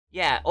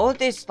Yeah, all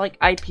this like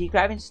IP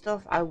grabbing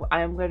stuff, I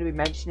am going to be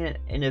mentioning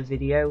it in a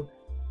video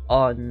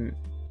on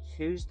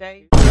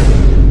Tuesday.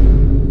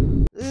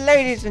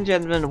 Ladies and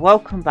gentlemen,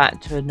 welcome back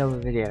to another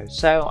video.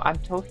 So I'm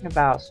talking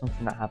about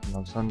something that happened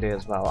on Sunday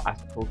as well. I'm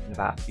talking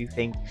about a few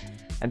things,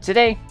 and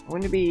today I'm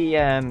going to be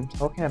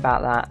talking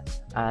about that.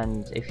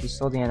 And if you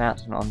saw the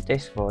announcement on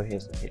Discord,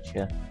 here's the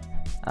picture.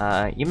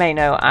 You may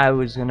know I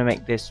was going to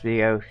make this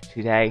video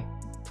today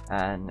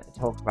and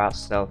talk about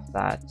stuff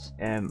that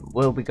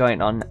will be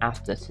going on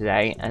after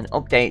today and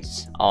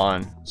updates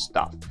on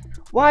stuff.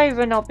 Why have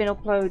I not been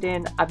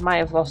uploading? I might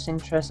have lost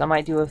interest. I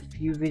might do a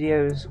few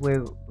videos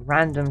with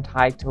random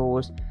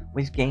titles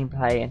with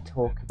gameplay and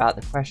talk about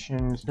the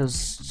questions, because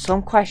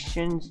some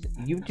questions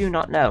you do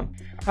not know.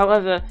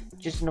 However,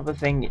 just another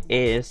thing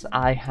is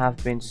I have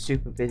been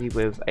super busy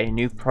with a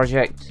new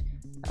project,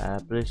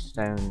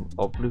 Bluestone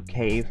or Blue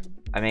Cave.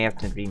 I may have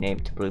to rename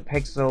it to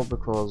Bluepixel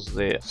because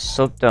the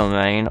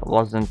subdomain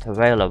wasn't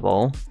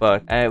available,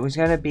 but it was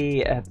going to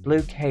be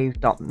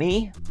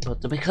bluecave.me,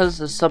 but because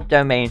the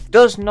subdomain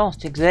does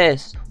not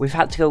exist, we've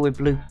had to go with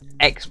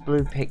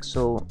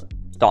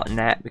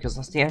XBluestoneTechX because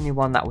that's the only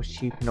one that was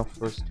cheap enough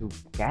for us to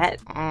get.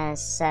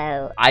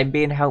 So I'm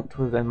being helped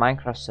with a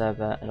Minecraft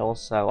server, and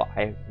also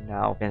I've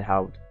now been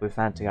helped with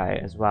Fantasy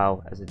as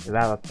well as a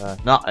developer,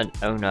 not an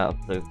owner of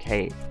Blue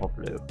Cave or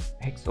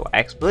Bluepixel,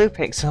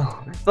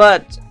 XBluePixel.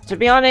 But to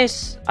be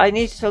honest, I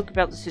need to talk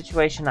about the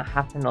situation that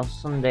happened on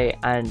Sunday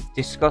and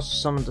discuss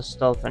some of the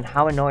stuff and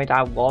how annoyed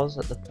I was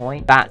at the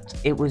point that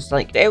it was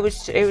like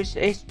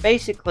it's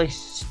basically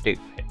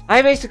stupid.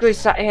 I basically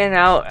sat here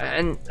now,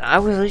 and I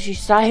was literally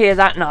sat here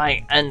that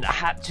night and I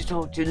had to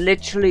talk to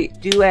literally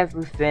do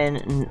everything,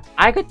 and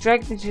I got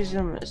dragged into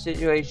some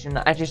situation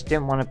that I just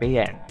didn't want to be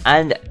in.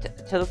 And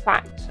to the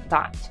fact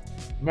that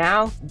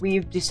now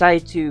we've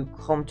decided to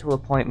come to a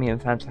point, me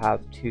and Fanta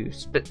have, to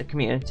split the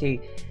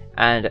community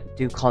and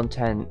do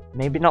content,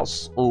 maybe not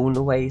all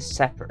the way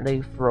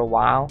separately for a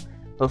while,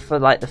 but for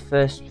like the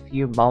first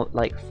few months,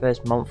 like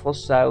first month or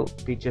so,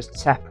 be just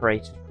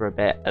separated for a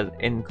bit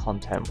in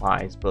content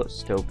wise, but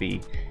still be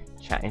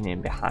chatting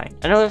in behind.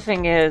 Another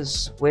thing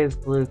is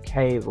with Blue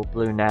Cave or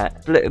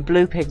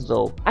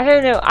Bluepixel, I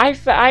don't know,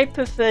 I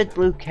preferred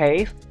Blue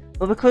Cave,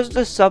 but because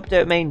the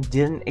subdomain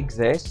didn't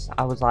exist,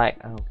 I was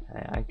like,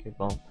 okay, I could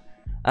go.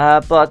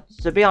 But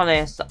to be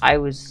honest, I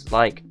was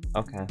like,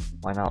 okay,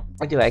 why not?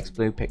 I do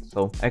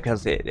XBluePixel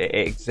because it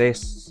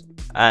exists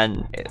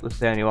and it was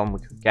the only one we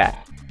could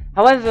get.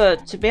 However,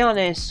 to be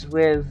honest,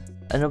 with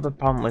another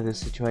problem with the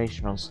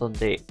situation on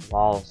Sunday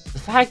was the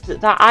fact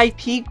that that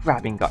IP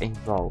grabbing got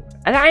involved.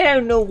 And I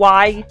don't know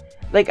why.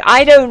 Like,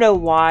 I don't know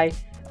why.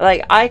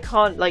 Like, I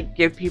can't, like,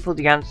 give people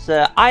the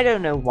answer. I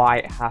don't know why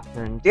it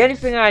happened. The only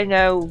thing I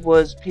know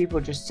was people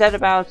just said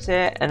about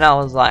it, and I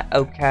was like,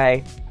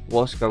 okay,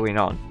 what's going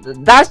on?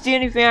 That's the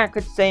only thing I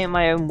could say in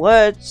my own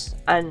words,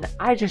 and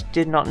I just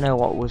did not know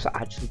what was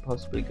actually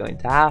possibly going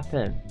to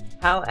happen.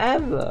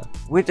 However,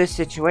 with the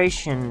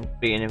situation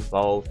being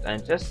involved,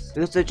 and just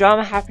because the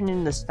drama happened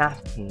in the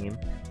staff team,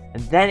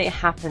 and then it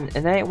happened,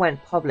 and then it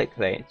went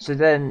publicly, so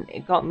then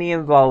it got me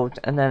involved,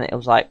 and then it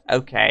was like,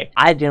 okay,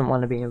 I didn't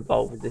want to be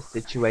involved with this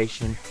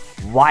situation,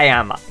 why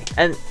am I?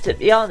 And to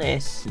be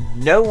honest,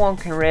 no one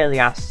can really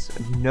ask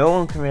the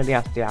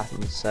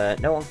answer,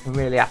 no one can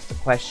really ask the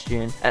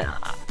question, and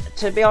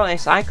to be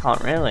honest, I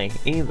can't really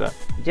either.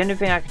 The only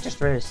thing I could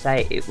just really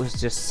say, it was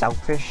just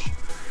selfish.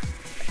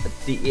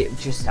 It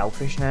was just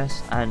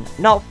selfishness, and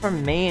not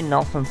from me and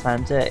not from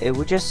Fanta. It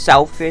was just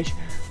selfish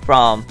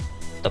from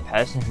the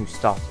person who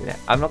started it.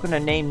 I'm not going to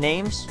name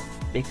names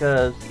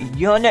because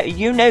you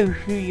know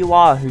who you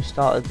are, who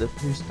started the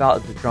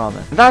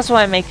drama. That's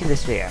why I'm making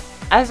this video.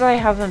 As I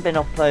haven't been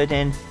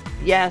uploading,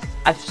 yes,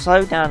 I've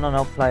slowed down on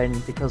uploading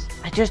because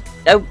I just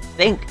don't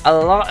think a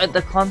lot of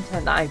the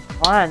content that I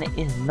plan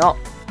is not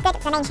good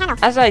for the main channel.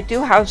 As I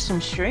do have some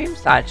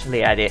streams to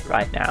actually edit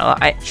right now.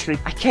 I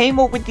came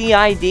up with the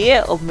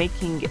idea of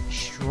making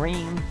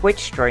Twitch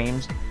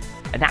streams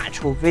an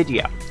actual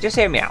video. Just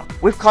hear me out.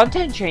 With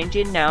content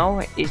changing now,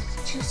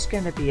 it's just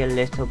gonna be a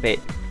little bit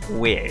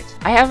weird.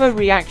 I have a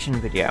reaction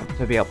video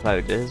to be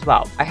uploaded as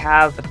well. I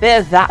have a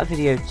bit of that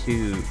video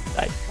to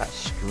like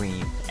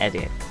stream,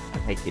 edit,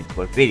 and make it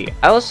into a video.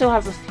 I also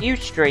have a few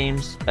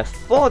streams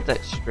before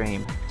that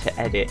stream to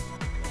edit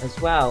as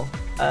well.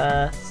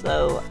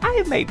 So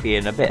I may be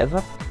in a bit of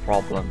a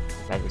problem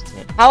with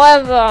editing.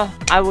 However,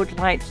 I would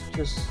like to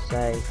just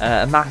say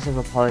a massive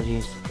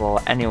apologies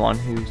for anyone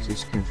who's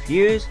just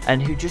confused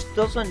and who just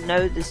doesn't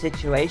know the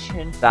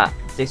situation that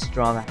this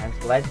drama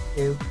has led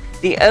to.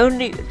 The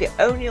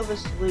only other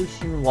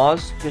solution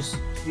was just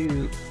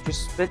to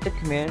split the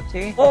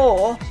community,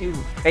 or to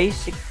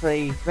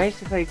basically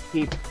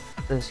keep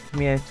this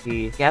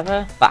community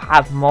together, but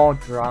have more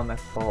drama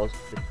caused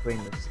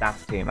between the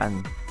staff team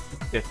and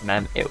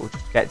it will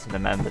just get to the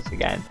members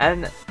again.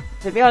 And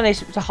to be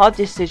honest, it was a hard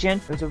decision.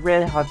 It was a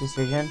really hard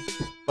decision,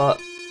 but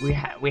we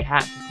had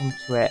to come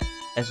to it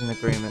as an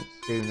agreement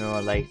sooner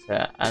or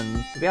later.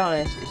 And to be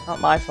honest, it's not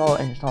my fault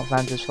and it's not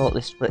Vanda's fault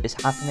this split is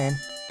happening.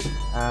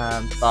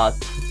 But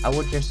I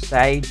would just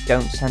say,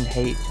 don't send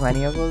hate to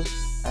any of us.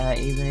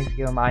 Even if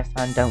you're my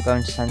fan, don't go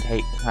and send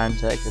hate to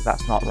Fanta, because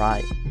that's not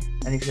right.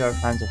 And if you're a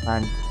Fanta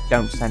fan,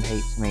 don't send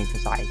hate to me,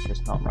 because that is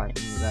just not right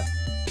either.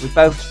 We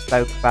both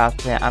spoke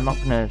about it. I'm not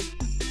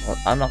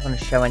gonna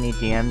show any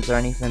DMs or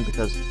anything,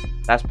 because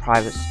that's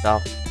private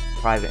stuff,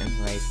 private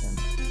information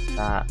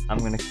that I'm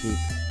gonna keep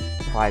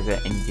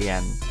private in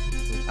DMs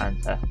with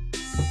Fanta.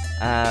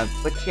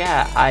 But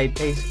yeah, I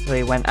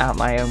basically went out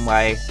my own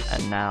way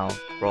and now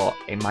brought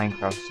a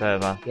Minecraft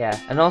server. Yeah,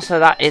 and also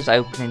that is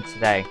opening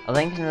today. A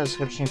link in the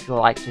description if you would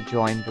like to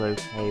join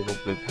Bluepixel or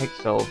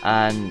Bluepixel.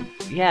 And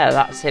yeah,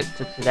 that's it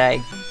for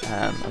today.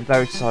 I'm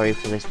very sorry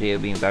for this video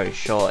being very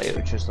short. It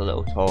was just a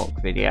little talk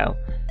video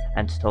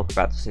and to talk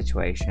about the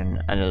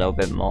situation and a little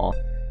bit more.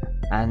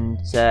 And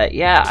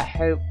yeah, I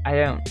hope I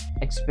don't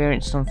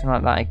experience something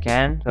like that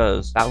again,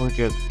 because that was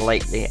just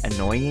blatantly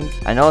annoying.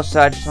 And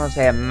also, I just want to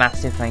say a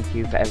massive thank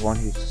you for everyone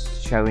who's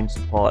showing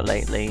support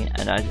lately,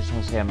 and I just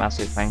want to say a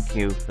massive thank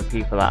you for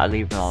people that are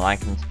leaving a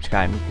like and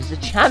subscribing, because the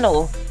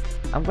channel,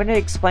 I'm going to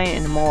explain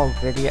it in more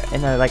video,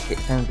 in a like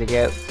its own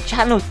video. The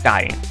channel's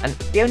dying, and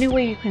the only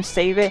way you can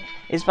save it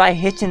is by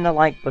hitting the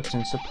like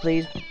button, so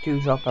please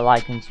do drop a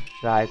like and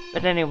subscribe.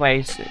 But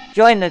anyways,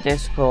 join the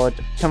Discord.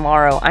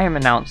 Tomorrow I am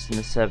announcing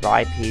the server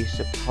IP,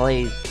 so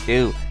please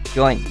do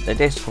join the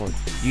Discord.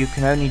 You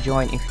can only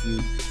join if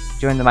you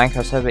join the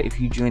Minecraft server if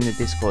you join the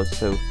Discord,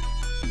 so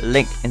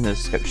link in the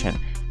description.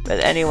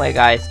 But anyway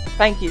guys,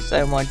 thank you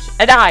so much,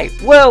 and I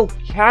will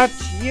catch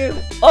you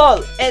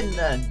all in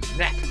the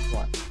next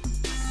one.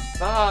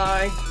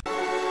 Bye!